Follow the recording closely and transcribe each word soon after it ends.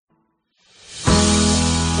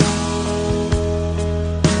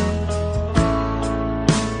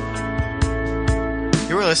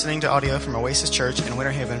listening to audio from Oasis Church in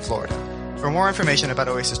Winter Haven, Florida. For more information about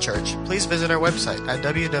Oasis Church, please visit our website at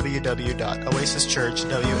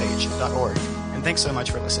www.oasischurchwh.org. And thanks so much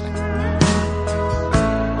for listening.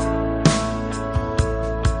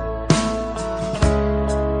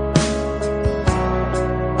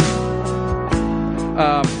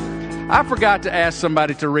 I forgot to ask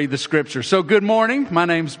somebody to read the scripture. So good morning. My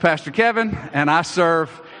name is Pastor Kevin, and I serve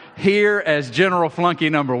here as General Flunky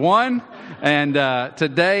number 1. And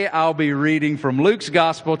today I'll be reading from Luke's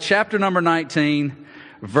Gospel, chapter number 19,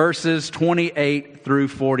 verses 28 through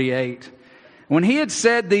 48. When he had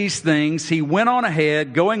said these things, he went on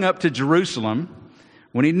ahead, going up to Jerusalem.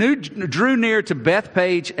 When he drew near to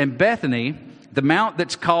Bethpage and Bethany, the mount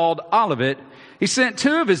that's called Olivet, he sent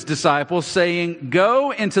 2 of his disciples, saying, "Go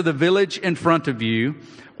into the village in front of you,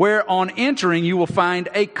 where on entering you will find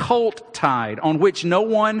a colt tied, on which no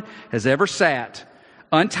one has ever sat.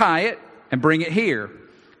 Untie it and bring it here.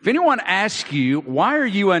 If anyone asks you, 'Why are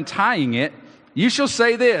you untying it?' you shall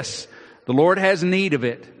say this, 'The Lord has need of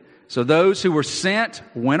it.'" So those who were sent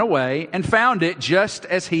went away and found it just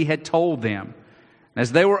as he had told them.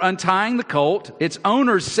 As they were untying the colt, its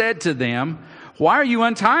owners said to them, "Why are you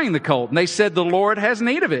untying the colt?" And they said, "The Lord has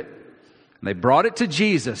need of it." And they brought it to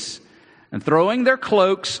Jesus, and throwing their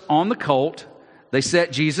cloaks on the colt, they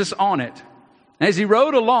set Jesus on it. And as he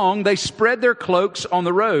rode along, they spread their cloaks on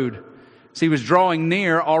the road. As he was drawing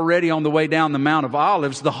near, already on the way down the Mount of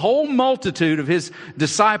Olives, the whole multitude of his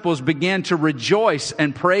disciples began to rejoice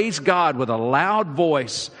and praise God with a loud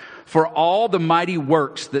voice for all the mighty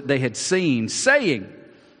works that they had seen, saying,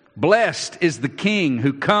 "Blessed is the King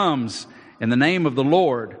who comes in the name of the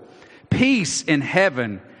Lord. Peace in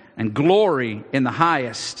heaven and glory in the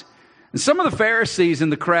highest." And some of the Pharisees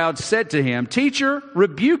in the crowd said to him, "Teacher,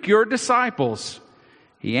 rebuke your disciples."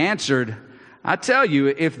 He answered, "I tell you,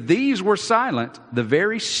 if these were silent, the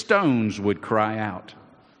very stones would cry out."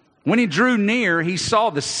 When he drew near, he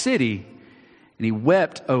saw the city, and he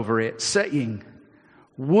wept over it, saying,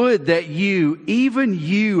 "Would that you, even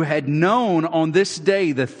you, had known on this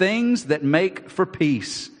day the things that make for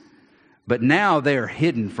peace. But now they are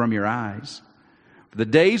hidden from your eyes. For the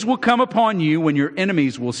days will come upon you when your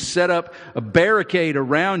enemies will set up a barricade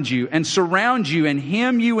around you and surround you and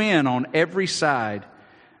hem you in on every side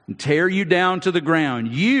and tear you down to the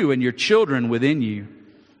ground, you and your children within you.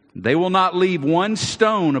 They will not leave one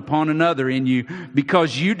stone upon another in you,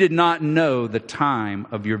 because you did not know the time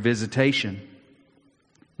of your visitation."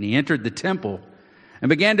 And he entered the temple and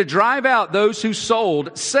began to drive out those who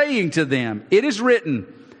sold, saying to them, "It is written,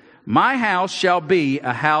 'My house shall be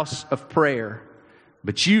a house of prayer,'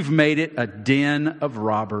 but you've made it a den of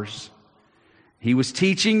robbers." He was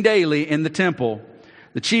teaching daily in the temple.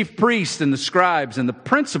 The chief priests and the scribes and the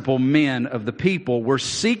principal men of the people were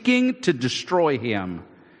seeking to destroy him,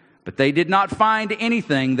 but they did not find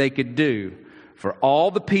anything they could do, for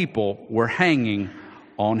all the people were hanging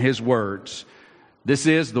on his words. This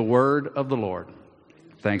is the word of the Lord.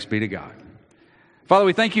 Thanks be to God. Father,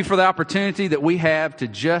 we thank you for the opportunity that we have to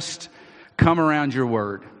just come around your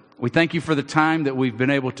word. We thank you for the time that we've been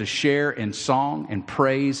able to share in song and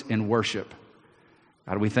praise and worship.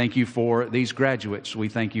 God, we thank you for these graduates. We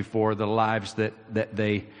thank you for the lives that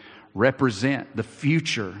they represent, the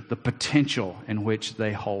future, the potential in which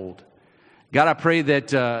they hold. God, I pray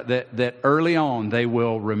that early on they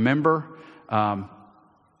will remember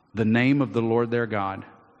the name of the Lord their God,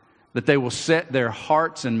 that they will set their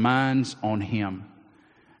hearts and minds on Him,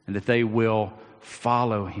 and that they will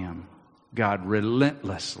follow Him, God,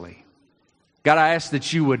 relentlessly. God, I ask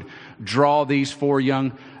that you would draw these 4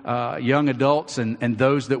 young adults and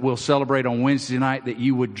those that we'll celebrate on Wednesday night, that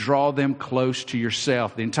you would draw them close to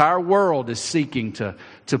yourself. The entire world is seeking to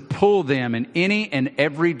pull them in any and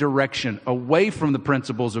every direction away from the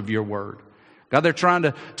principles of your word. God, they're trying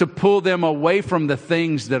to pull them away from the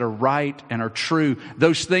things that are right and are true,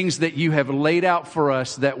 those things that you have laid out for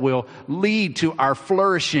us that will lead to our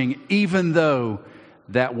flourishing, even though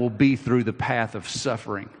that will be through the path of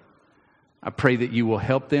suffering. I pray that you will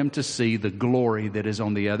help them to see the glory that is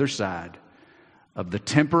on the other side of the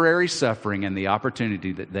temporary suffering and the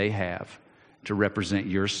opportunity that they have to represent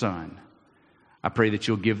your Son. I pray that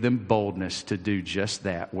you'll give them boldness to do just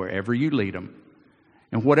that wherever you lead them.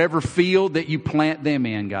 And whatever field that you plant them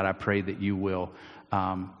in, God, I pray that you will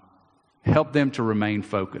help them to remain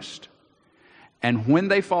focused. And when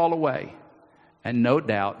they fall away, and no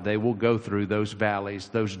doubt they will go through those valleys,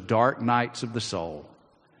 those dark nights of the soul,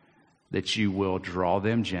 that you will draw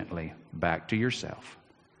them gently back to yourself.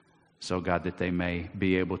 So, God, that they may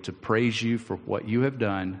be able to praise you for what you have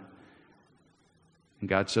done. And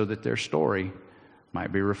God, so that their story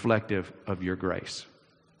might be reflective of your grace.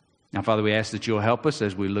 Now, Father, we ask that you'll help us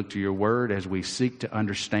as we look to your word, as we seek to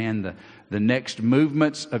understand the next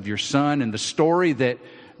movements of your Son and the story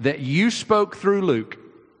that you spoke through Luke.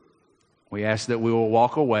 We ask that we will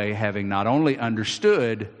walk away having not only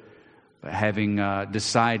understood, but having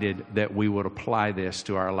decided that we would apply this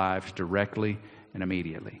to our lives directly and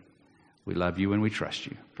immediately. We love you and we trust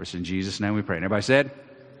you. For it's in Jesus' name we pray. And everybody said?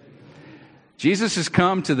 Jesus has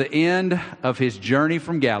come to the end of his journey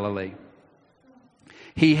from Galilee.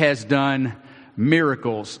 He has done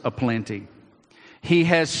miracles aplenty. He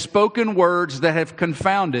has spoken words that have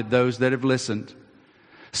confounded those that have listened.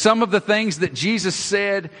 Some of the things that Jesus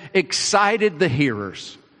said excited the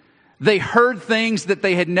hearers. They heard things that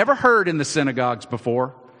they had never heard in the synagogues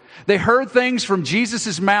before. They heard things from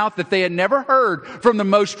Jesus' mouth that they had never heard from the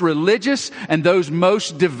most religious and those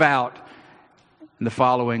most devout in the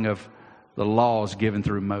following of the laws given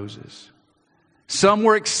through Moses. Some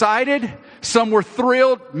were excited, some were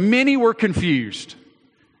thrilled, many were confused.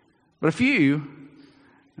 But a few,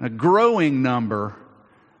 a growing number,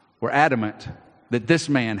 were adamant that this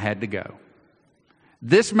man had to go.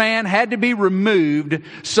 This man had to be removed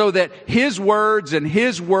so that his words and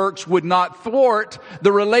his works would not thwart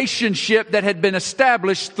the relationship that had been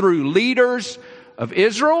established through leaders of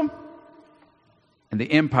Israel and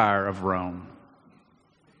the empire of Rome.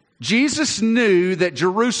 Jesus knew that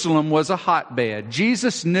Jerusalem was a hotbed.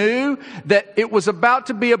 Jesus knew that it was about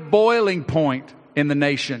to be a boiling point in the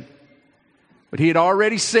nation. But he had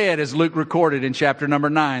already said, as Luke recorded in chapter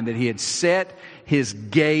number 9, that he had set his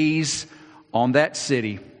gaze on that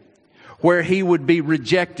city where he would be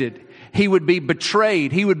rejected, he would be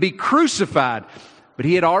betrayed, he would be crucified. But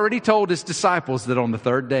he had already told his disciples that on the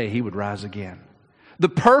third day he would rise again. The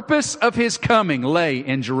purpose of his coming lay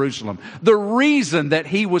in Jerusalem. The reason that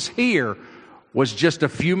he was here was just a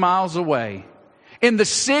few miles away. In the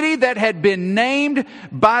city that had been named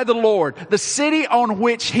by the Lord, the city on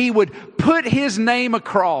which he would put his name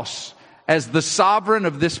across as the sovereign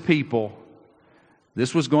of this people.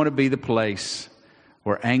 This was going to be the place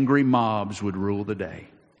where angry mobs would rule the day.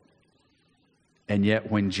 And yet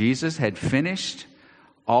when Jesus had finished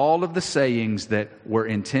all of the sayings that were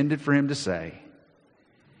intended for him to say,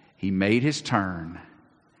 he made his turn,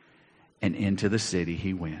 and into the city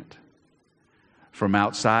he went. From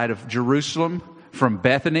outside of Jerusalem, from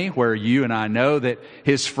Bethany, where you and I know that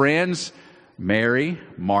his friends, Mary,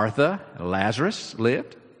 Martha, Lazarus,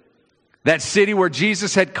 lived. That city where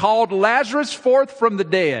Jesus had called Lazarus forth from the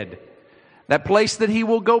dead. That place that he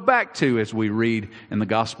will go back to as we read in the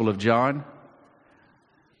Gospel of John.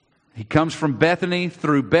 He comes from Bethany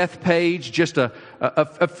through Bethpage, just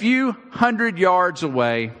a few hundred yards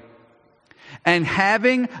away. And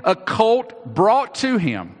having a colt brought to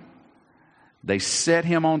him, they set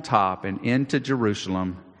him on top, and into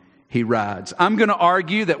Jerusalem he rides. I'm going to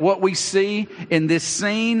argue that what we see in this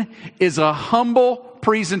scene is a humble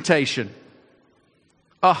presentation.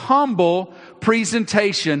 A humble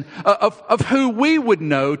presentation of who we would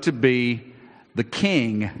know to be the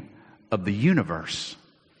King of the universe.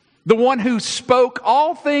 The one who spoke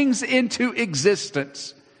all things into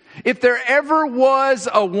existence. If there ever was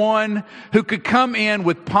a one who could come in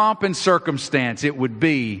with pomp and circumstance, it would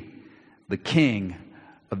be the King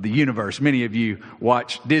of the universe. Many of you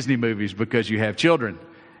watch Disney movies because you have children.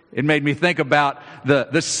 It made me think about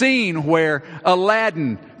the scene where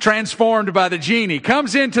Aladdin, transformed by the genie,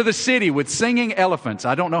 comes into the city with singing elephants.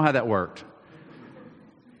 I don't know how that worked.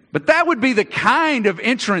 But that would be the kind of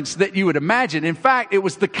entrance that you would imagine. In fact, it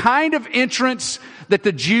was the kind of entrance that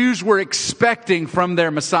the Jews were expecting from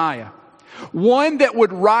their Messiah. One that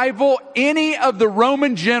would rival any of the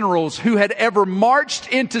Roman generals who had ever marched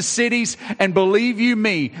into cities. And believe you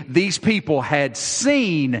me, these people had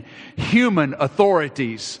seen human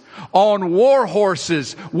authorities on war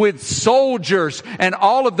horses with soldiers and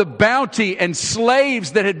all of the bounty and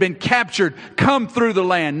slaves that had been captured come through the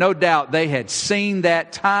land. No doubt they had seen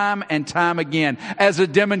that time and time again as a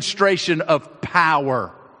demonstration of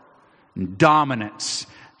power and dominance.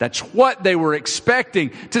 That's what they were expecting,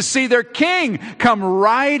 to see their king come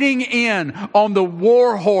riding in on the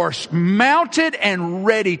war horse, mounted and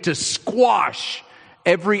ready to squash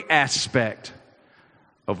every aspect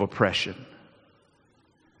of oppression.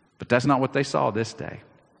 But that's not what they saw this day.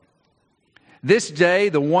 This day,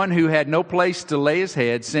 the one who had no place to lay his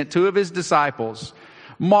head sent two of his disciples,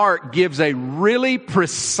 Mark gives a really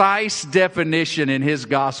precise definition in his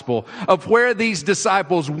gospel of where these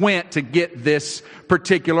disciples went to get this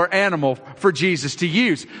particular animal for Jesus to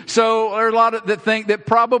use. So there are a lot that think that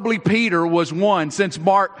probably Peter was one, since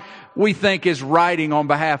Mark, we think, is writing on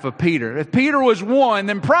behalf of Peter. If Peter was one,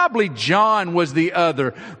 then probably John was the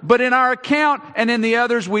other. But in our account and in the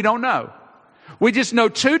others, we don't know. We just know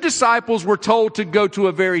two disciples were told to go to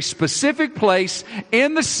a very specific place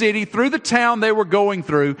in the city, through the town they were going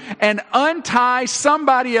through, and untie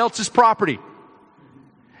somebody else's property.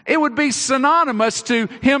 It would be synonymous to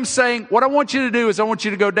him saying, what I want you to do is I want you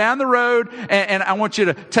to go down the road and I want you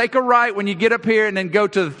to take a right when you get up here and then go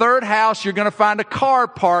to the third house. You're going to find a car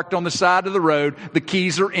parked on the side of the road. The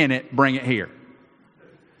keys are in it. Bring it here.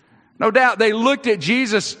 No doubt they looked at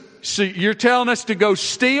Jesus. So you're telling us to go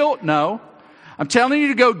steal? No. I'm telling you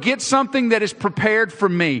to go get something that is prepared for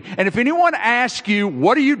me. And if anyone asks you,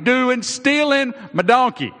 what are you doing stealing my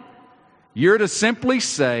donkey? You're to simply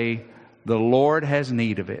say, the Lord has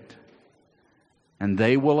need of it. And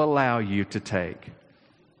they will allow you to take.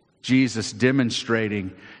 Jesus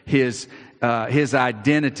demonstrating his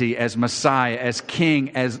identity as Messiah, as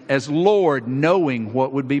King, as Lord, knowing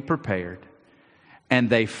what would be prepared. And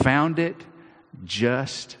they found it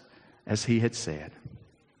just as he had said.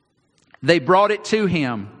 They brought it to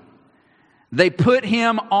him. They put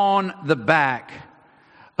him on the back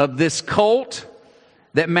of this colt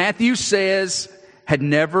that Matthew says had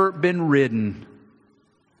never been ridden.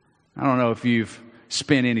 I don't know if you've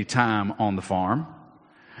spent any time on the farm.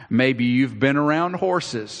 Maybe you've been around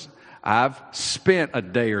horses. I've spent a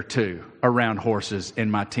day or two around horses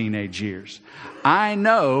in my teenage years. I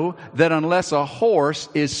know that unless a horse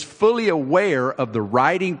is fully aware of the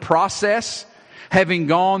riding process, having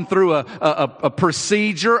gone through a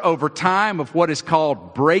procedure over time of what is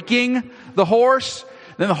called breaking the horse,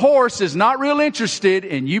 then the horse is not real interested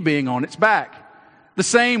in you being on its back. The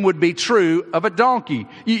same would be true of a donkey.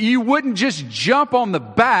 You wouldn't just jump on the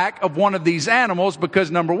back of one of these animals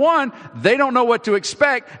because, number one, they don't know what to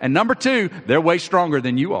expect, and number two, they're way stronger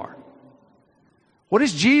than you are. What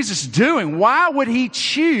is Jesus doing? Why would he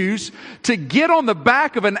choose to get on the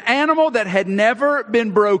back of an animal that had never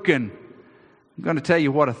been broken? I'm going to tell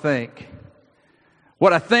you what I think.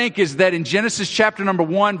 What I think is that in Genesis chapter number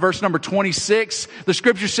 1, verse number 26, the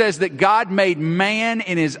scripture says that God made man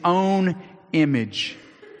in his own image.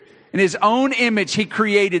 In his own image, he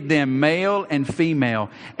created them, male and female.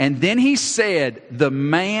 And then he said, the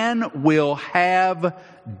man will have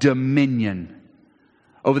dominion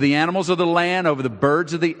over the animals of the land, over the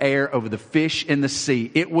birds of the air, over the fish in the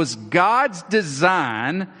sea. It was God's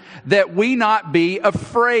design that we not be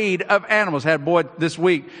afraid of animals. I had a boy this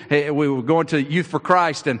week, we were going to Youth for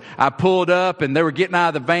Christ, and I pulled up, and they were getting out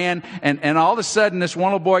of the van, and all of a sudden, this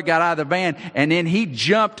one little boy got out of the van, and then he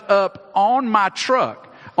jumped up on my truck,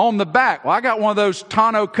 on the back. Well, I got one of those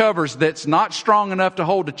tonneau covers that's not strong enough to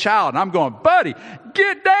hold a child. And I'm going, buddy,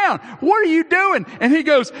 get down. What are you doing? And he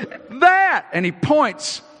goes, that. And he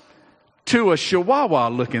points to a chihuahua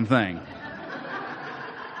looking thing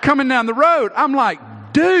coming down the road. I'm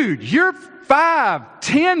like, dude, you're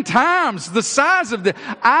 5-10 times the size of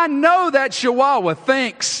I know that chihuahua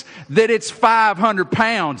thinks that it's 500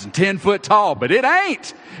 pounds and 10 foot tall, but it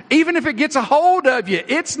ain't. Even if it gets a hold of you,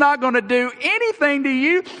 it's not going to do anything to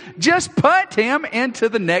you. Just put him into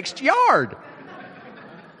the next yard.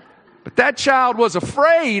 But that child was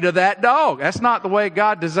afraid of that dog. That's not the way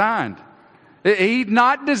God designed. He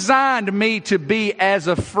not designed me to be as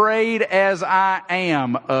afraid as I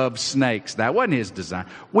am of snakes. That wasn't his design.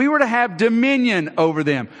 We were to have dominion over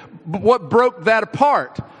them. But what broke that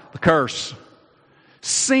apart? The curse.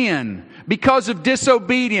 Sin. Because of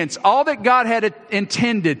disobedience, all that God had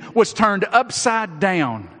intended was turned upside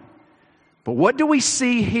down. But what do we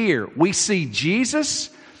see here? We see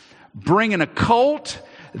Jesus bringing a colt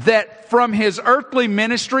that from his earthly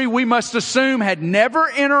ministry, we must assume had never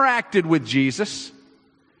interacted with Jesus.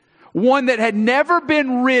 One that had never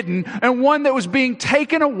been ridden, and one that was being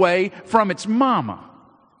taken away from its mama.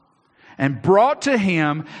 And brought to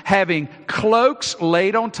him, having cloaks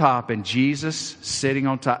laid on top, and Jesus sitting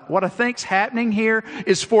on top. What I think's happening here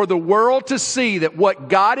is for the world to see that what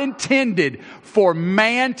God intended for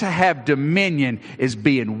man to have dominion is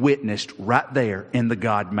being witnessed right there in the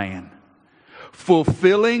God-man.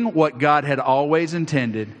 Fulfilling what God had always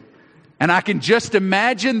intended. And I can just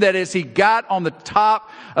imagine that as he got on the top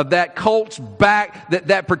of that colt's back,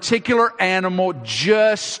 that particular animal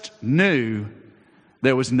just knew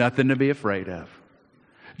there was nothing to be afraid of.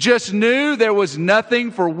 Just knew there was nothing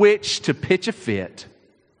for which to pitch a fit.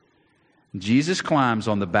 Jesus climbs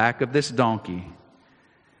on the back of this donkey,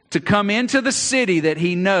 to come into the city that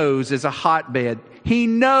he knows is a hotbed. He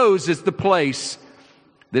knows is the place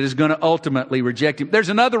that is going to ultimately reject him. There's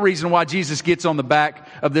another reason why Jesus gets on the back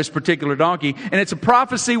of this particular donkey, and it's a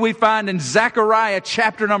prophecy we find in Zechariah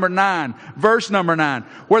chapter number 9, verse number 9,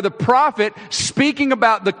 where the prophet, speaking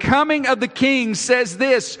about the coming of the king, says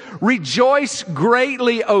this: "Rejoice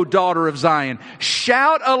greatly, O daughter of Zion.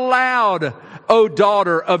 Shout aloud, O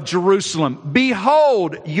daughter of Jerusalem.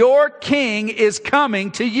 Behold, your king is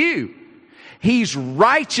coming to you. He's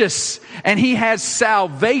righteous, and he has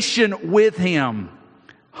salvation with him,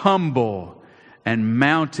 humble and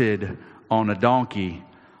mounted on a donkey,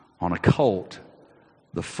 on a colt,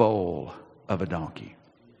 the foal of a donkey."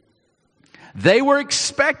 They were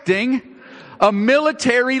expecting a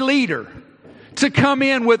military leader to come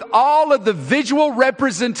in with all of the visual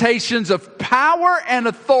representations of power and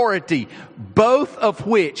authority, both of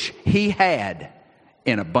which he had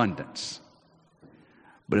in abundance.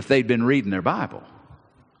 But if they'd been reading their Bible,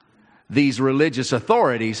 these religious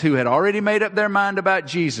authorities who had already made up their mind about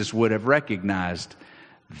Jesus would have recognized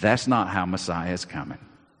that's not how Messiah is coming.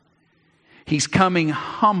 He's coming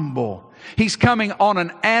humble. He's coming on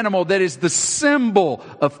an animal that is the symbol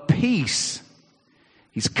of peace.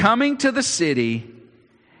 He's coming to the city,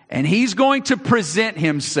 and he's going to present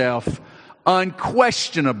himself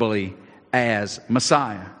unquestionably as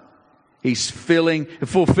Messiah. He's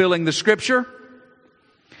fulfilling the scripture.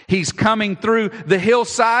 He's coming through the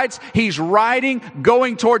hillsides. He's riding,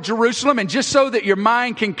 going toward Jerusalem. And just so that your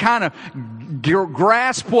mind can kind of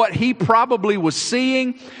grasp what he probably was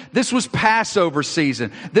seeing, this was Passover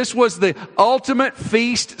season. This was the ultimate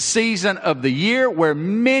feast season of the year, where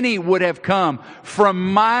many would have come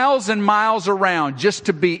from miles and miles around just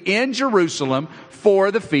to be in Jerusalem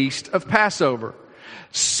for the feast of Passover.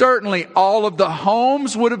 Certainly all of the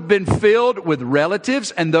homes would have been filled with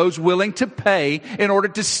relatives and those willing to pay in order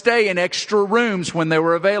to stay in extra rooms when they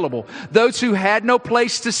were available. Those who had no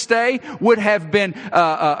place to stay would have been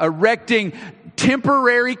erecting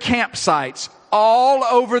temporary campsites all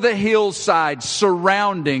over the hillside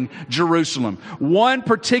surrounding Jerusalem. One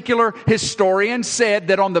particular historian said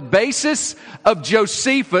that on the basis of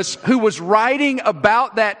Josephus, who was writing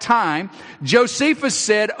about that time, Josephus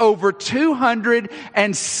said over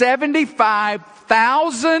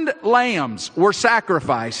 275,000 lambs were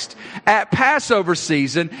sacrificed at Passover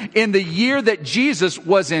season in the year that Jesus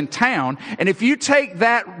was in town. And if you take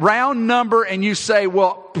that round number and you say,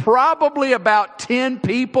 well, probably about 10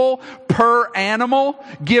 people per animal,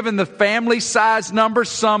 given the family size number,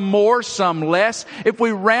 some more, some less. If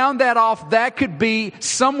we round that off, that could be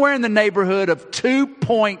somewhere in the neighborhood of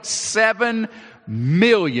 2.7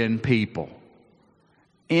 million people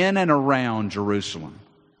in and around Jerusalem.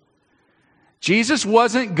 Jesus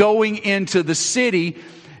wasn't going into the city.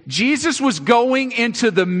 Jesus was going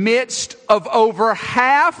into the midst of over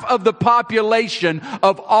half of the population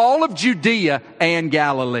of all of Judea and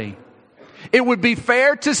Galilee. It would be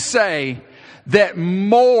fair to say that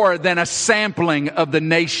more than a sampling of the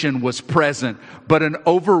nation was present, but an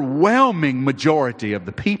overwhelming majority of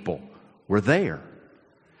the people were there,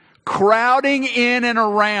 crowding in and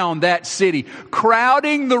around that city,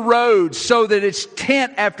 crowding the roads so that it's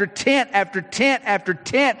tent after tent after tent after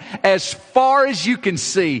tent as far as you can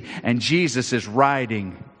see. And Jesus is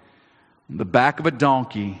riding on the back of a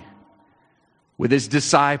donkey with his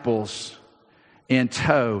disciples in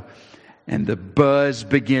tow, and the buzz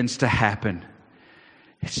begins to happen.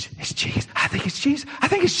 It's Jesus. I think it's Jesus. I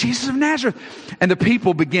think it's Jesus of Nazareth. And the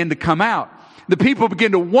people begin to come out. The people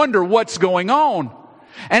begin to wonder what's going on.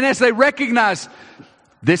 And as they recognize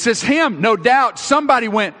this is him, no doubt somebody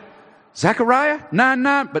went, Zechariah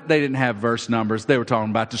 9:9, but they didn't have verse numbers. They were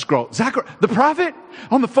talking about the scroll. Zechariah, the prophet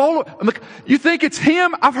on the fold. You think it's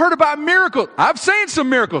him? I've heard about miracles. I've seen some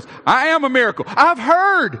miracles. I am a miracle. I've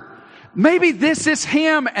heard. Maybe this is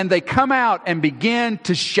him. And they come out and begin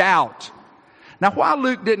to shout. Now, why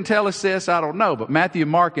Luke didn't tell us this, I don't know. But Matthew,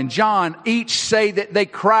 Mark, and John each say that they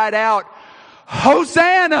cried out,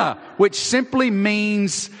 Hosanna, which simply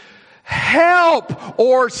means help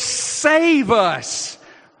or save us.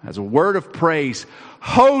 As a word of praise.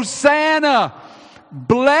 Hosanna,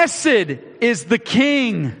 blessed is the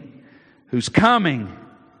King who's coming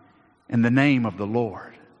in the name of the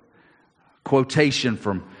Lord. Quotation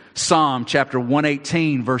from Psalm chapter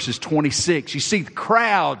 118, verses 26. You see, the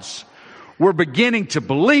crowds were beginning to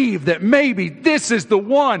believe that maybe this is the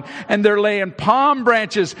one. And they're laying palm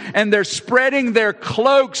branches and they're spreading their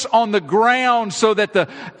cloaks on the ground so that the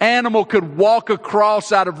animal could walk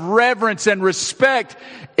across out of reverence and respect.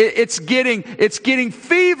 It's getting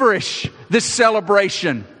feverish, this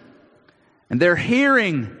celebration. And they're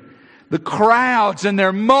hearing the crowds, and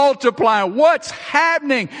they're multiplying. What's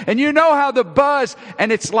happening? And you know how the buzz,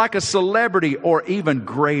 and it's like a celebrity or even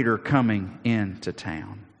greater coming into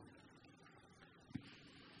town.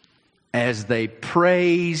 As they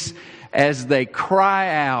praise, as they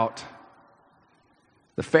cry out,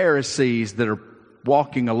 the Pharisees that are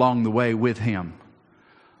walking along the way with him,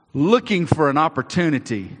 looking for an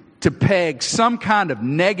opportunity to peg some kind of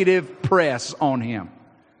negative press on him,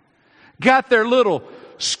 got their little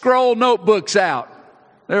scroll notebooks out.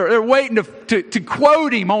 They're waiting to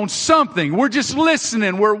quote him on something. We're just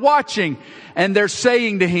listening. We're watching. And they're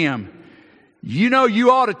saying to him, you know,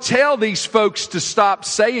 you ought to tell these folks to stop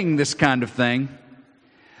saying this kind of thing.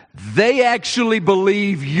 They actually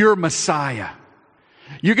believe you're Messiah.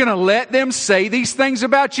 You're going to let them say these things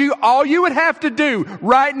about you? All you would have to do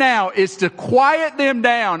right now is to quiet them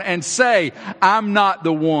down and say, I'm not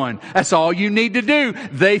the one. That's all you need to do.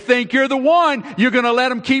 They think you're the one. You're going to let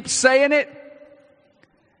them keep saying it?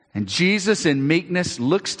 And Jesus in meekness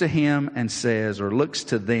looks to him and says, or looks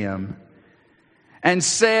to them, and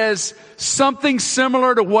says something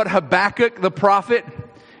similar to what Habakkuk the prophet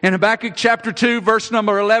in Habakkuk chapter 2, verse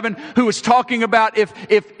number 11, who was talking about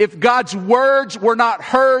if God's words were not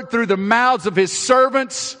heard through the mouths of his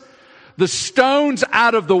servants, the stones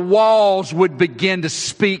out of the walls would begin to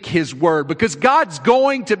speak his word, because God's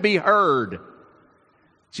going to be heard.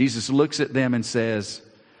 Jesus looks at them and says,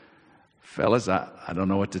 fellas, I don't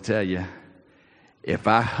know what to tell you. If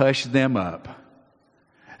I hush them up,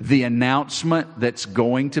 the announcement that's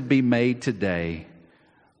going to be made today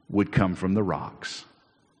would come from the rocks.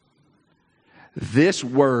 This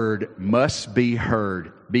word must be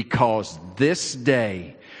heard, because this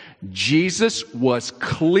day Jesus was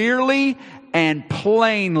clearly and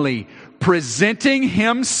plainly presenting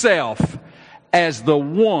himself as the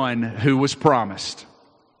one who was promised.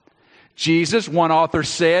 Jesus, one author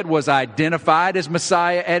said, was identified as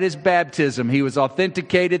Messiah at his baptism. He was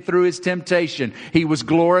authenticated through his temptation. He was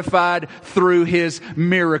glorified through his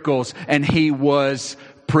miracles. And he was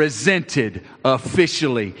presented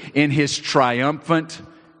officially in his triumphant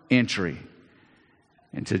entry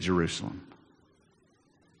into Jerusalem.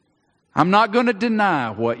 I'm not going to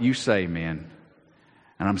deny what you say, men.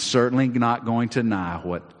 And I'm certainly not going to deny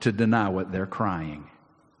what they're crying.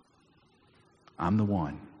 I'm the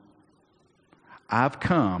one. I've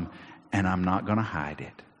come, and I'm not going to hide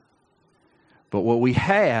it. But what we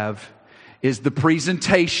have is the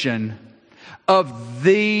presentation of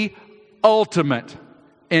the ultimate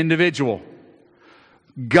individual.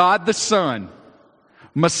 God the Son,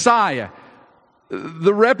 Messiah,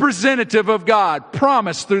 the representative of God,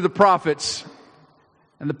 promised through the prophets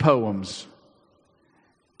and the poems.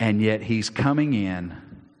 And yet he's coming in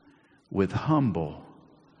with humble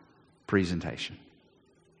presentation.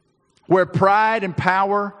 Where pride and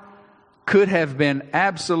power could have been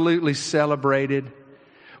absolutely celebrated,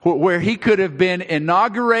 where he could have been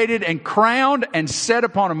inaugurated and crowned and set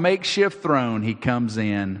upon a makeshift throne, he comes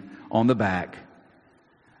in on the back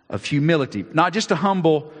of humility. Not just a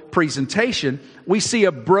humble presentation, we see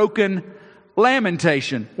a broken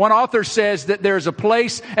lamentation. One author says that there's a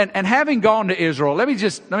place, and having gone to Israel, let me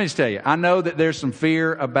just tell you, I know that there's some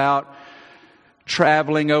fear about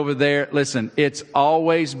traveling over there. Listen, it's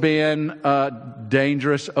always been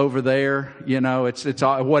dangerous over there. You know, it's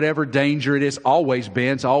whatever danger it is, always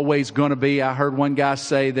been. It's always going to be. I heard one guy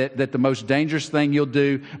say that the most dangerous thing you'll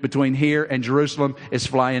do between here and Jerusalem is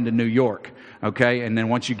fly into New York. Okay, and then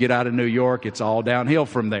once you get out of New York, it's all downhill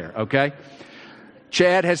from there. Okay,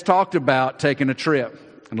 Chad has talked about taking a trip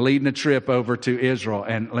and leading a trip over to Israel,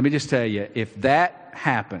 and let me just tell you, if that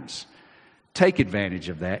happens, take advantage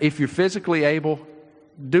of that. If you're physically able,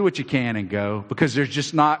 do what you can and go, because there's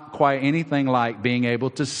just not quite anything like being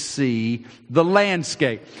able to see the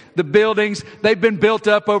landscape. The buildings, they've been built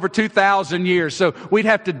up over 2,000 years, so we'd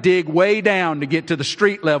have to dig way down to get to the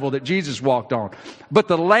street level that Jesus walked on. But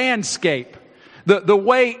the landscape, the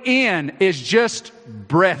way in is just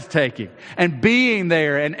breathtaking. And being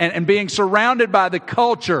there and being surrounded by the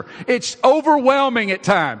culture, it's overwhelming at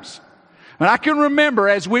times. And I can remember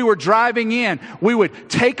as we were driving in, we would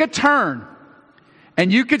take a turn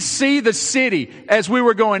and you could see the city as we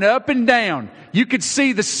were going up and down. You could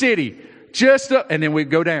see the city just up, and then we'd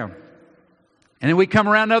go down. And then we'd come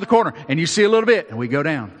around another corner and you see a little bit and we go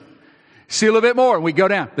down. See a little bit more and we go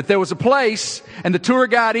down. But there was a place, and the tour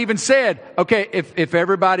guide even said, okay, if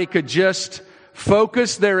everybody could just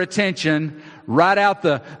focus their attention right out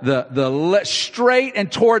the straight and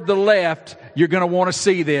toward the left, you're going to want to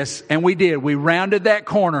see this. And we did. We rounded that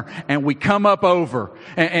corner and we come up over.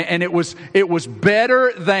 And it was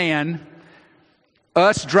better than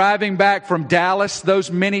Us driving back from Dallas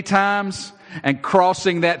those many times and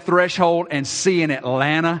crossing that threshold and seeing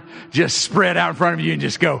Atlanta just spread out in front of you and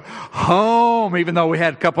just go home, even though we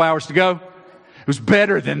had a couple hours to go. It was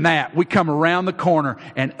better than that. We come around the corner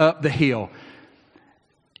and up the hill.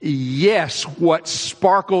 Yes, what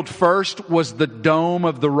sparkled first was the dome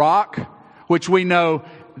of the rock, which we know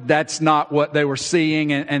that's not what they were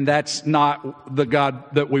seeing, and that's not the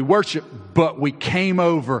God that we worship. But we came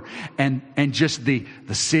over and just the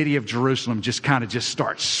city of Jerusalem just kind of just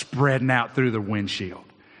starts spreading out through the windshield.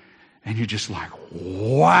 And you're just like,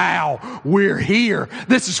 wow, we're here.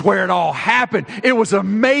 This is where it all happened. It was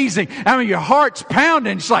amazing. I mean, your heart's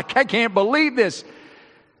pounding. It's like, I can't believe this.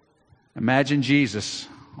 Imagine Jesus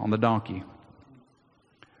on the donkey,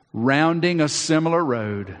 rounding a similar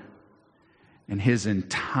road, and his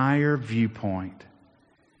entire viewpoint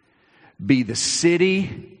be the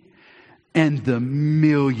city and the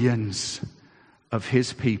millions of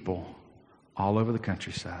his people all over the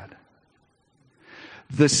countryside.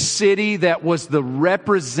 The city that was the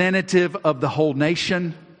representative of the whole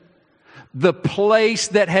nation. The place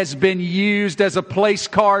that has been used as a place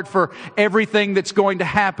card for everything that's going to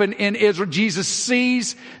happen in Israel. Jesus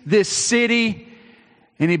sees this city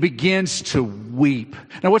and he begins to weep.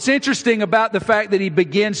 Now, what's interesting about the fact that he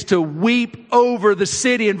begins to weep over the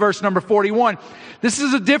city in verse number 41, this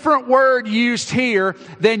is a different word used here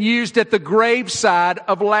than used at the graveside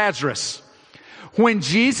of Lazarus. When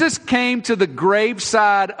Jesus came to the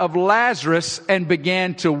graveside of Lazarus and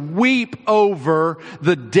began to weep over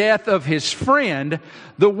the death of his friend,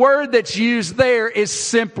 the word that's used there is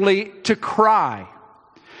simply to cry.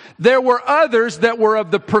 There were others that were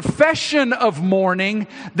of the profession of mourning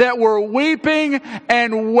that were weeping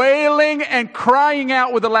and wailing and crying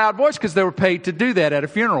out with a loud voice because they were paid to do that at a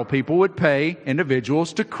funeral. People would pay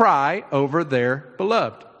individuals to cry over their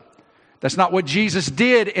beloved. That's not what Jesus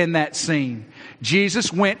did in that scene.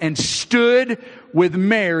 Jesus went and stood with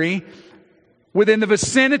Mary within the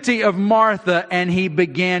vicinity of Martha, and he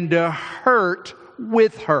began to hurt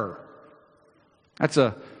with her. That's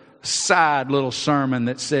a side little sermon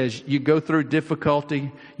that says you go through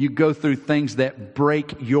difficulty, you go through things that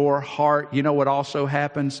break your heart. You know what also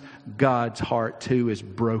happens? God's heart too is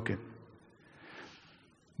broken.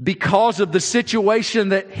 Because of the situation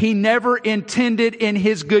that he never intended in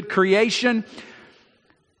his good creation.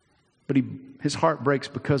 But his heart breaks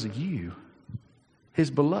because of you, his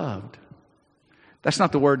beloved. That's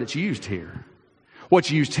not the word that's used here. What's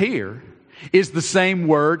used here is the same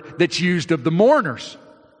word that's used of the mourners.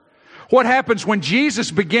 What happens when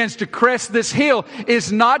Jesus begins to crest this hill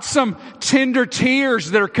is not some tender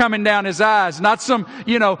tears that are coming down his eyes, not some,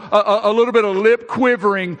 a little bit of lip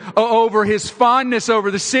quivering over his fondness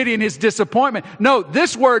over the city and his disappointment. No,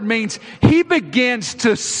 this word means he begins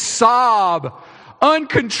to sob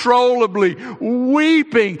uncontrollably,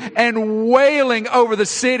 weeping and wailing over the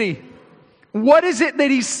city. What is it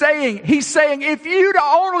that he's saying? He's saying, if you'd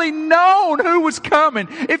only known who was coming,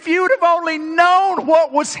 if you'd have only known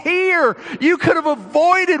what was here, you could have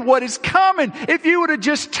avoided what is coming. If you would have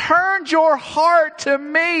just turned your heart to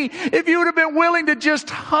me, if you would have been willing to just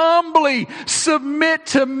humbly submit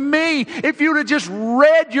to me, if you would have just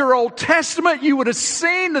read your Old Testament, you would have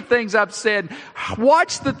seen the things I've said,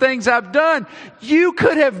 watched the things I've done. You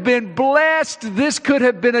could have been blessed. This could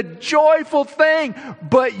have been a joyful thing,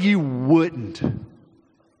 but you wouldn't.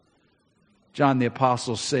 John the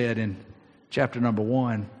Apostle said in chapter number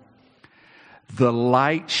 1, the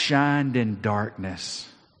light shined in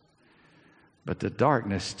darkness, but the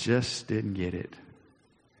darkness just didn't get it.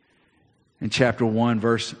 In chapter 1,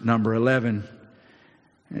 verse number 11,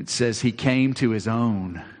 it says, he came to his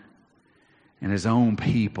own, and his own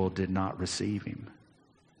people did not receive him.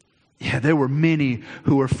 Yeah, there were many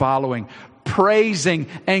who were following, praising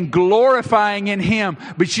and glorifying in him.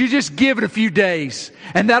 But you just give it a few days,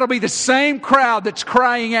 and that'll be the same crowd that's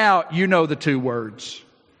crying out. You know the two words.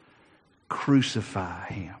 Crucify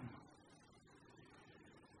him.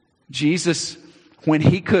 Jesus, when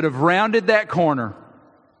he could have rounded that corner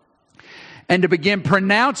and to begin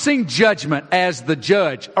pronouncing judgment as the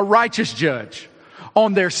judge, a righteous judge,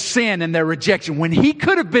 on their sin and their rejection, when he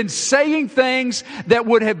could have been saying things that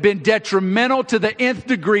would have been detrimental to the nth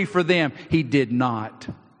degree for them, he did not.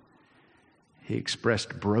 He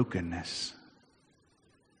expressed brokenness.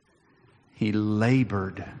 He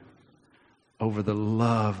labored over the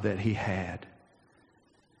love that he had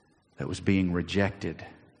that was being rejected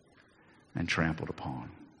and trampled upon.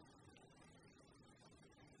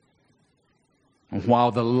 And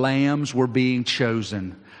while the lambs were being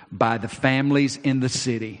chosen by the families in the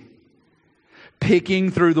city,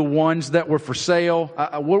 picking through the ones that were for sale.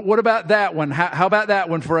 What about that one? How about that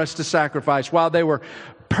one for us to sacrifice? While they were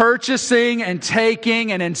purchasing and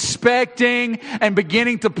taking and inspecting and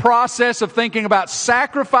beginning to process of thinking about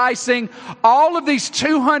sacrificing all of these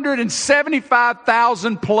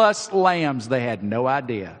 275,000 plus lambs, they had no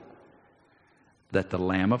idea that the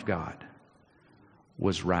Lamb of God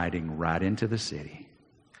was riding right into the city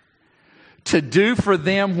to do for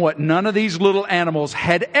them what none of these little animals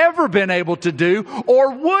had ever been able to do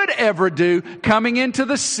or would ever do, coming into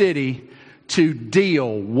the city to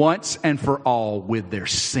deal once and for all with their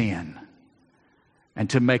sin and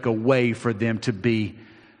to make a way for them to be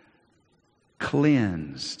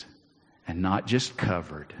cleansed and not just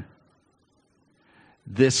covered.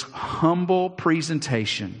 This humble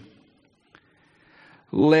presentation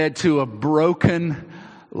led to a broken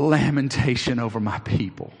lamentation over my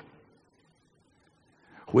people,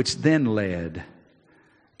 which then led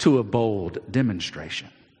to a bold demonstration.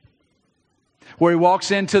 Where he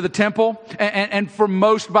walks into the temple, and for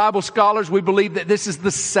most Bible scholars, we believe that this is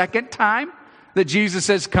the second time that Jesus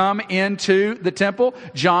has come into the temple.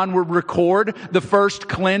 John would record the first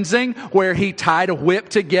cleansing where he tied a whip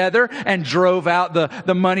together and drove out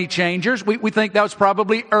the money changers. We think that was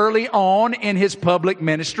probably early on in his public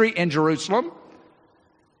ministry in Jerusalem.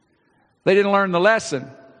 They didn't learn the lesson.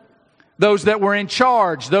 Those that were in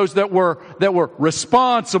charge, those that were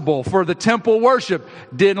responsible for the temple worship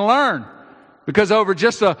didn't learn. Because over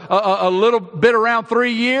just a little bit around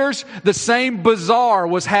 3 years, the same bazaar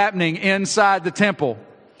was happening inside the temple.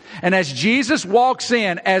 And as Jesus walks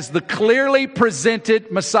in as the clearly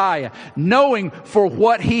presented Messiah, knowing for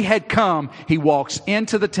what he had come, he walks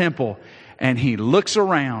into the temple and he looks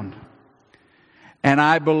around. And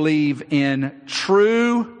I believe in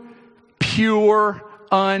true, pure,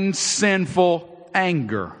 unsinful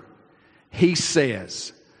anger, he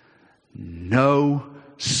says, "No,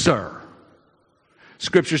 sir."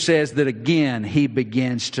 Scripture says that again, he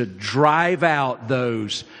begins to drive out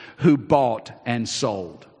those who bought and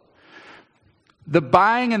sold. The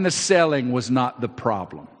buying and the selling was not the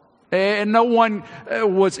problem. And no one it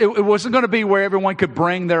wasn't going to be where everyone could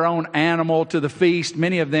bring their own animal to the feast.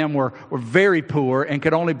 Many of them were very poor and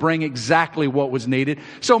could only bring exactly what was needed.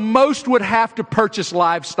 So most would have to purchase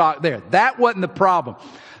livestock there. That wasn't the problem.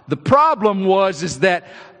 The problem is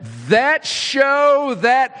that show,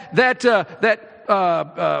 that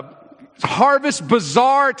harvest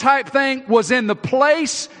bazaar type thing was in the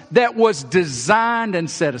place that was designed and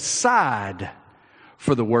set aside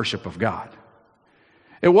for the worship of God.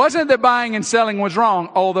 It wasn't that buying and selling was wrong,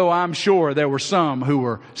 although I'm sure there were some who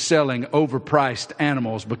were selling overpriced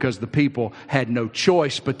animals because the people had no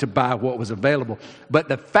choice but to buy what was available. But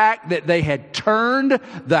the fact that they had turned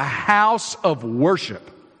the house of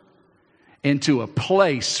worship into a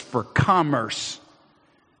place for commerce,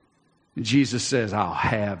 Jesus says, "I'll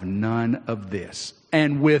have none of this."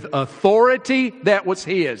 And with authority that was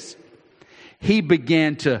his, he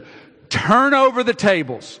began to turn over the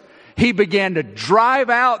tables. He began to drive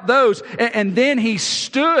out those. And then he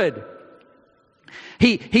stood.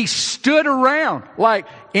 He stood around like,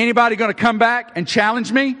 anybody going to come back and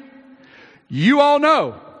challenge me? You all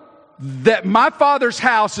know that my Father's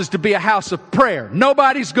house is to be a house of prayer.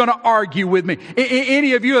 Nobody's going to argue with me.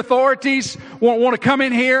 Any of you authorities want to come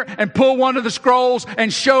in here and pull one of the scrolls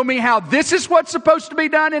and show me how this is what's supposed to be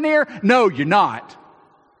done in here? No, you're not.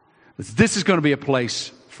 This is going to be a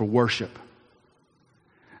place for worship.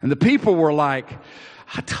 And the people were like,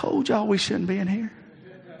 "I told y'all we shouldn't be in here.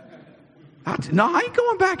 No, I ain't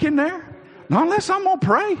going back in there. Not unless I'm going to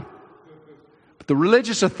pray." But the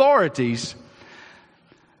religious authorities,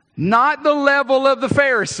 not the level of the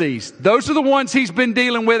Pharisees. Those are the ones he's been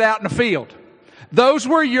dealing with out in the field. Those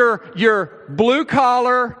were your blue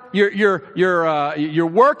collar, your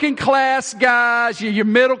working class guys, your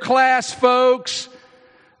middle class folks.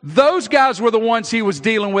 Those guys were the ones he was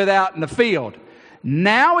dealing with out in the field.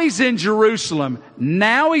 Now he's in Jerusalem.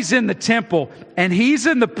 Now he's in the temple, and he's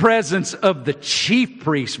in the presence of the chief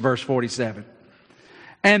priests, verse 47,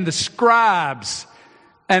 and the scribes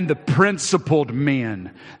and the principled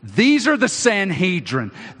men. These are the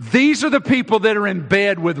Sanhedrin. These are the people that are in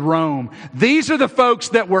bed with Rome. These are the folks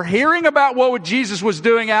that were hearing about what Jesus was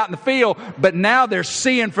doing out in the field, but now they're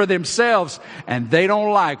seeing for themselves, and they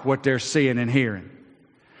don't like what they're seeing and hearing.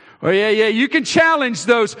 Well, yeah, you can challenge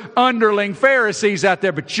those underling Pharisees out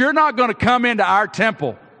there, but you're not going to come into our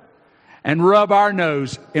temple and rub our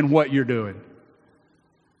nose in what you're doing.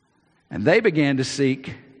 And they began to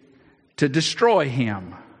seek to destroy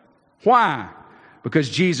him. Why?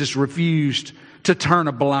 Because Jesus refused to turn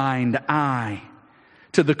a blind eye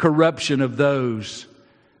to the corruption of those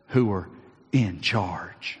who were in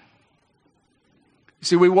charge.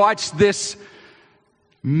 See, we watch this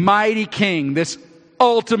mighty king, this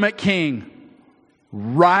ultimate king,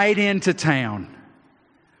 ride into town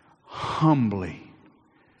humbly,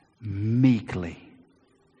 meekly.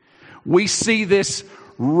 We see this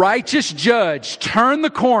righteous judge turn the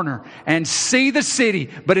corner and see the city,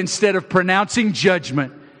 but instead of pronouncing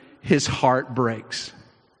judgment, his heart breaks.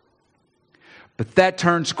 But that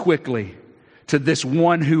turns quickly to this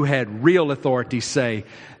one who had real authority say,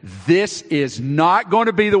 this is not going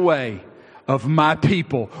to be the way of my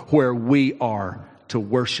people where we are to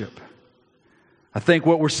worship. I think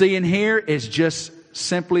what we're seeing here is just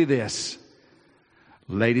simply this.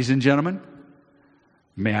 Ladies and gentlemen,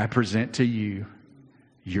 may I present to you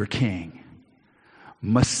your King,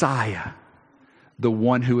 Messiah, the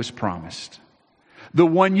one who is promised, the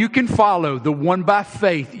one you can follow, the one by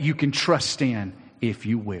faith you can trust in if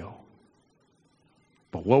you will.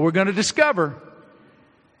 But what we're going to discover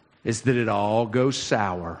is that it all goes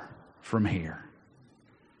sour from here.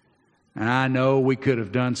 And I know we could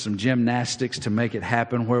have done some gymnastics to make it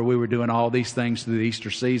happen where we were doing all these things through the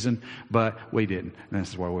Easter season, but we didn't. And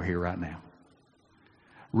that's why we're here right now.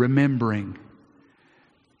 Remembering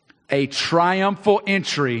a triumphal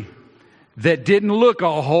entry that didn't look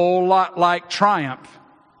a whole lot like triumph,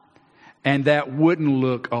 and that wouldn't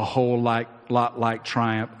look a whole lot like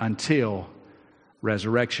triumph until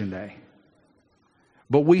Resurrection Day.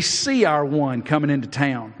 But we see our one coming into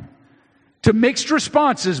town to mixed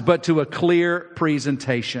responses, but to a clear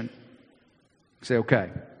presentation. Say, okay,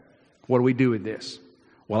 what do we do with this?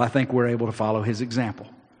 Well, I think we're able to follow his example.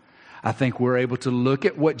 I think we're able to look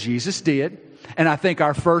at what Jesus did, and I think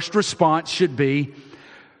our first response should be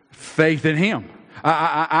faith in him.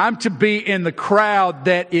 I'm to be in the crowd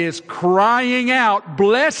that is crying out,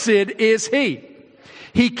 blessed is he.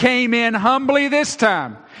 He came in humbly this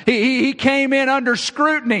time. He came in under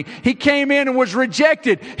scrutiny. He came in and was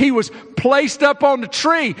rejected. He was placed up on the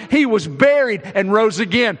tree. He was buried and rose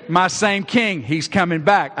again. My same king, he's coming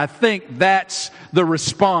back. I think that's the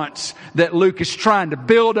response that Luke is trying to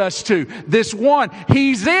build us to. This one,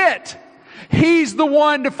 he's it. He's the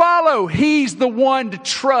one to follow. He's the one to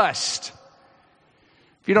trust.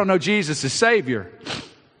 If you don't know Jesus as Savior,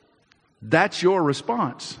 that's your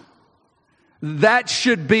response. That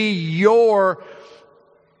should be your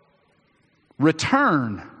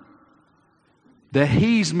return, that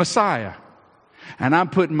he's Messiah. And I'm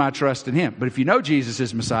putting my trust in him. But if you know Jesus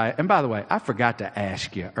is Messiah, and by the way, I forgot to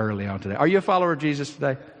ask you early on today, are you a follower of Jesus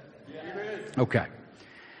today? Okay.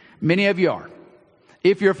 Many of you are.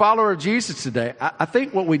 If you're a follower of Jesus today, I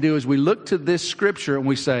think what we do is we look to this scripture and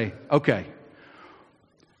we say, okay,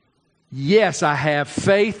 yes, I have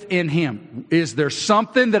faith in him. Is there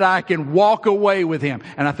something that I can walk away with him?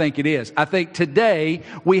 And I think it is. I think today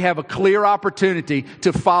we have a clear opportunity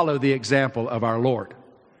to follow the example of our Lord.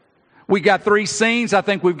 We got 3 scenes. I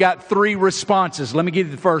think we've got 3 responses. Let me give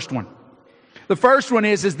you the first one. The first one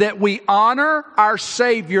is that we honor our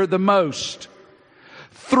Savior the most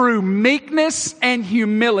through meekness and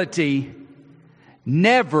humility,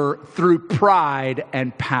 never through pride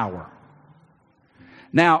and power.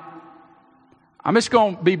 Now, I'm just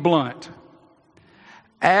going to be blunt.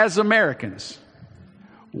 As Americans,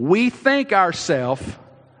 we think ourselves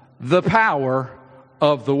the power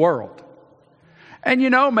of the world. And you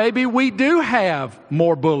know, maybe we do have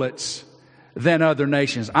more bullets than other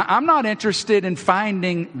nations. I'm not interested in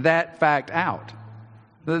finding that fact out.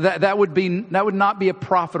 That would not be a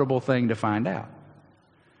profitable thing to find out.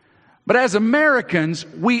 But as Americans,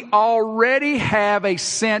 we already have a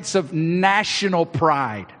sense of national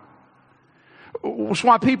pride. That's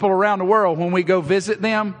why people around the world, when we go visit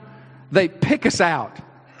them, they pick us out.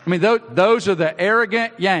 I mean, those are the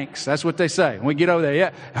arrogant Yanks. That's what they say. When we get over there,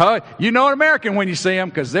 yeah, you know an American when you see them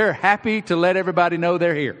because they're happy to let everybody know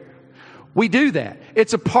they're here. We do that.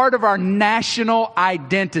 It's a part of our national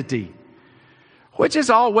identity, which is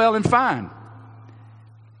all well and fine.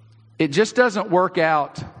 It just doesn't work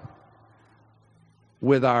out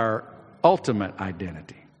with our ultimate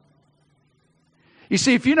identity. You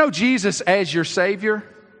see, if you know Jesus as your Savior,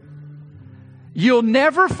 you'll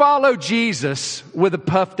never follow Jesus with a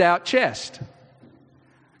puffed out chest.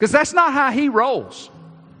 Because that's not how he rolls.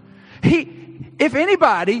 If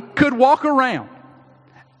anybody could walk around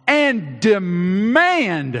and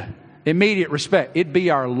demand immediate respect, it'd be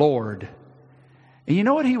our Lord. And you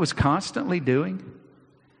know what he was constantly doing?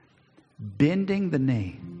 Bending the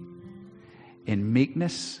knee in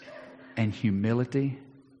meekness and humility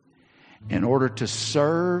in order to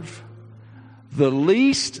serve the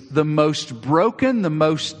least, the most broken, the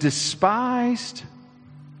most despised.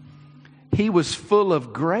 He was full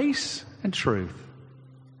of grace and truth.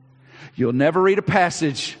 You'll never read a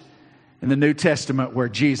passage in the New Testament where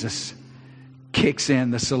Jesus kicks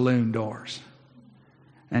in the saloon doors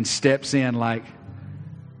and steps in like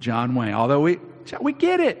John Wayne. Although we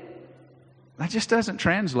get it. That just doesn't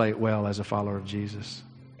translate well as a follower of Jesus.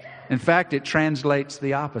 In fact, it translates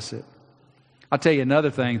the opposite. I'll tell you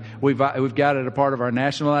another thing. We've got it a part of our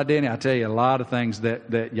national identity. I'll tell you a lot of things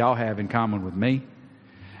that y'all have in common with me.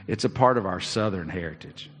 It's a part of our Southern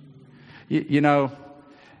heritage. You know,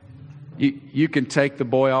 you can take the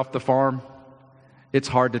boy off the farm. It's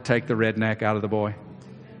hard to take the redneck out of the boy.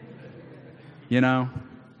 You know?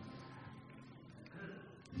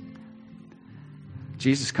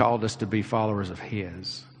 Jesus called us to be followers of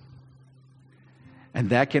His. And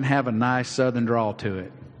that can have a nice Southern drawl to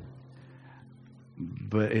it.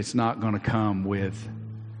 But it's not going to come with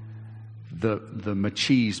the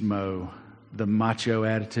machismo, the macho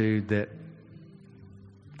attitude that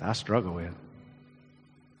I struggle with.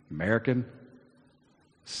 American,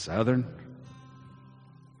 Southern,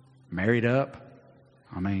 married up.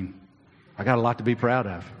 I mean, I got a lot to be proud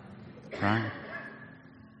of, right?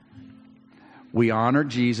 We honor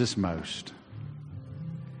Jesus most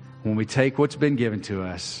when we take what's been given to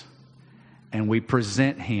us and we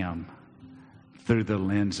present Him through the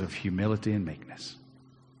lens of humility and meekness.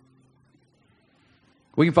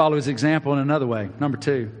 We can follow His example in another way. Number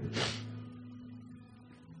 2.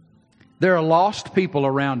 There are lost people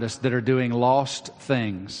around us that are doing lost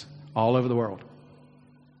things all over the world.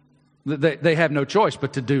 They have no choice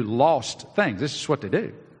but to do lost things. This is what they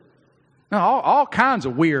do. Now, all kinds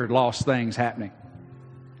of weird lost things happening.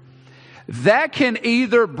 That can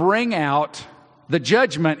either bring out the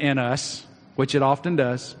judgment in us, which it often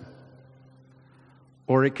does,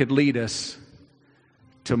 or it could lead us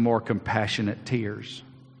to more compassionate tears.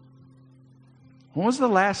 When was the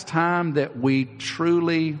last time that we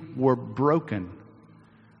truly were broken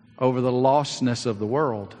over the lostness of the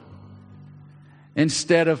world,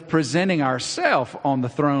 instead of presenting ourselves on the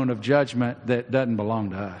throne of judgment that doesn't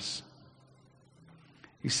belong to us?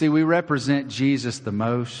 You see, we represent Jesus the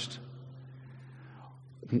most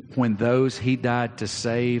when those He died to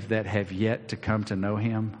save that have yet to come to know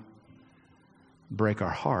Him break our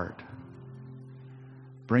heart,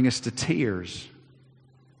 bring us to tears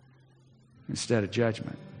instead of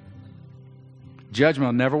judgment. Judgment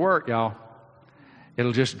will never work, y'all.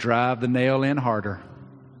 It'll just drive the nail in harder.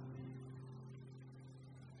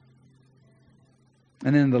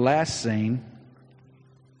 And then the last scene,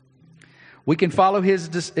 we can follow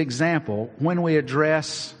His example when we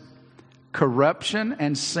address corruption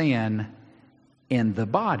and sin in the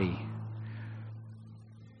body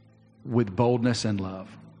with boldness and love.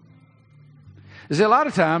 You see, a lot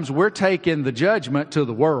of times we're taking the judgment to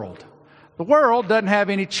the world. The world doesn't have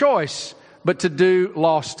any choice but to do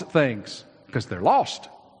lost things because they're lost.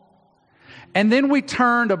 And then we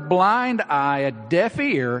turn a blind eye, a deaf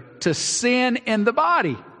ear to sin in the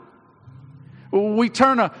body. We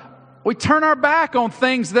turn our back on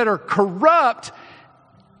things that are corrupt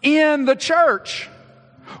in the church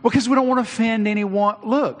because we don't want to offend anyone.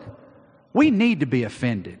 Look, we need to be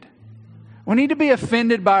offended. We need to be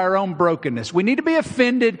offended by our own brokenness. We need to be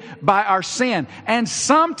offended by our sin. And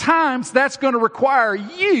sometimes that's going to require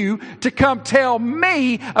you to come tell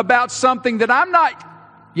me about something that I'm not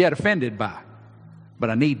yet offended by, but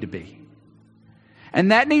I need to be.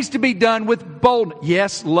 And that needs to be done with boldness.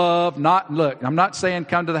 Yes, love, look, I'm not saying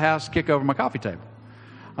come to the house, kick over my coffee table.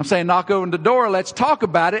 I'm saying knock over the door, let's talk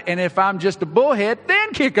about it, and if I'm just a bullhead,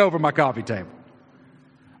 then kick over my coffee table.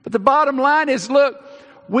 But the bottom line is, look,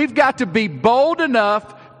 we've got to be bold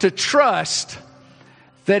enough to trust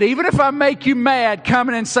that even if I make you mad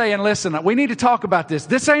coming and saying, listen, we need to talk about this.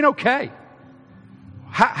 This ain't okay.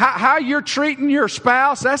 How you're treating your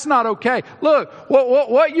spouse, that's not okay. Look,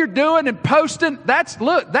 what you're doing and posting,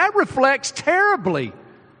 that reflects terribly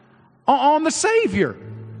on the Savior.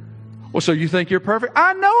 Well, so you think you're perfect?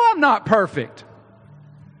 I know I'm not perfect.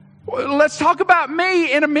 Well, let's talk about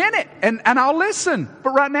me in a minute, and I'll listen. But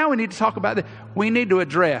right now we need to talk about this. We need to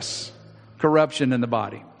address corruption in the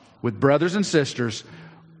body with brothers and sisters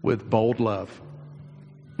with bold love.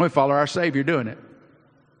 We follow our Savior doing it.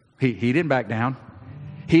 He didn't back down.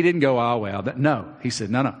 He didn't go, oh, well, no. He said,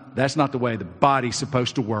 no, that's not the way the body's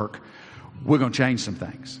supposed to work. We're going to change some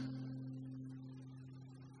things.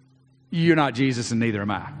 You're not Jesus and neither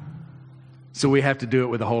am I. So we have to do it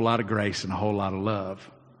with a whole lot of grace and a whole lot of love.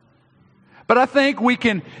 But I think we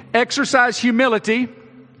can exercise humility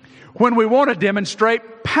when we want to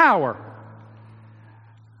demonstrate power.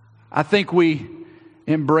 I think we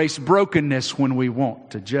embrace brokenness when we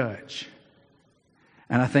want to judge.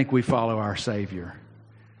 And I think we follow our Savior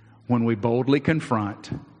when we boldly confront,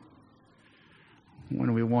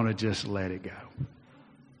 when we want to just let it go.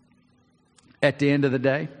 At the end of the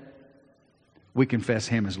day, we confess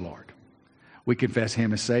Him as Lord. We confess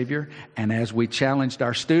Him as Savior. And as we challenged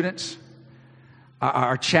our students,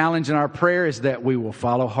 our challenge and our prayer is that we will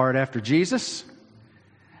follow hard after Jesus,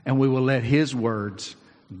 and we will let His words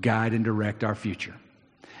guide and direct our future.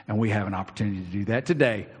 And we have an opportunity to do that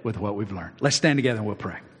today with what we've learned. Let's stand together and we'll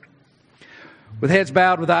pray. With heads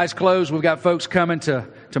bowed, with eyes closed, we've got folks coming to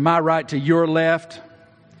my right, to your left.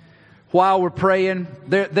 While we're praying,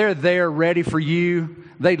 they're there ready for you.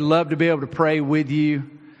 They'd love to be able to pray with you.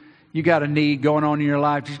 You got a need going on in your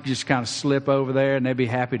life, you just kind of slip over there and they'd be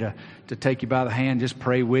happy to take you by the hand, just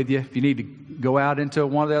pray with you. If you need to go out into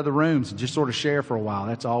one of the other rooms and just sort of share for a while,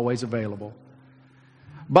 that's always available.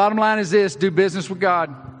 Bottom line is this: do business with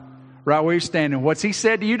God right where you're standing. What's He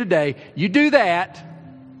said to you today, you do that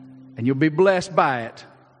and you'll be blessed by it.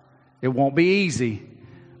 It won't be easy,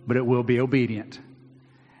 but it will be obedient.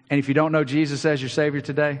 And if you don't know Jesus as your Savior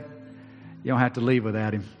today, you don't have to leave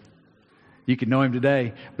without Him. You can know Him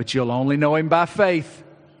today, but you'll only know Him by faith.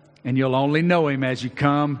 And you'll only know Him as you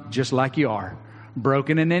come just like you are,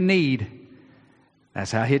 broken and in need.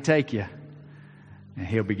 That's how He'll take you. And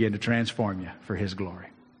He'll begin to transform you for His glory.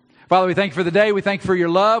 Father, we thank you for the day. We thank you for your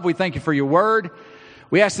love. We thank you for your word.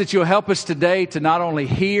 We ask that you'll help us today to not only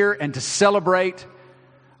hear and to celebrate,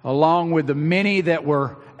 along with the many that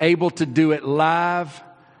were able to do it live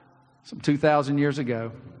some 2,000 years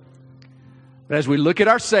ago. But as we look at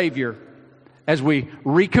our Savior, as we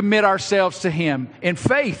recommit ourselves to Him in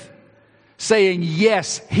faith, saying,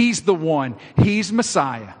 yes, He's the one, He's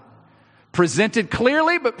Messiah, presented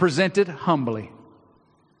clearly but presented humbly.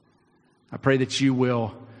 I pray that you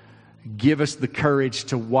will give us the courage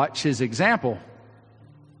to watch His example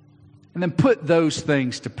and then put those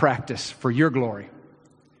things to practice for your glory.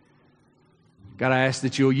 God, I ask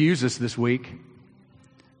that you'll use us this week.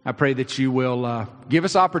 I pray that you will give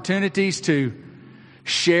us opportunities to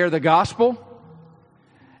share the gospel,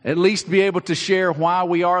 at least be able to share why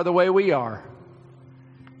we are the way we are.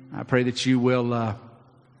 I pray that you will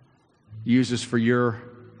use us for your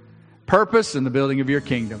purpose and the building of your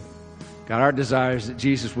kingdom. God, our desire is that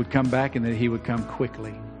Jesus would come back and that He would come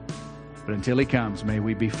quickly. But until He comes, may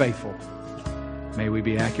we be faithful. May we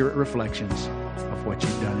be accurate reflections of what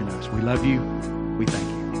you've done in us. We love you. We thank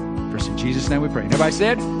you. For in Jesus' name we pray. And everybody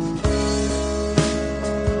said...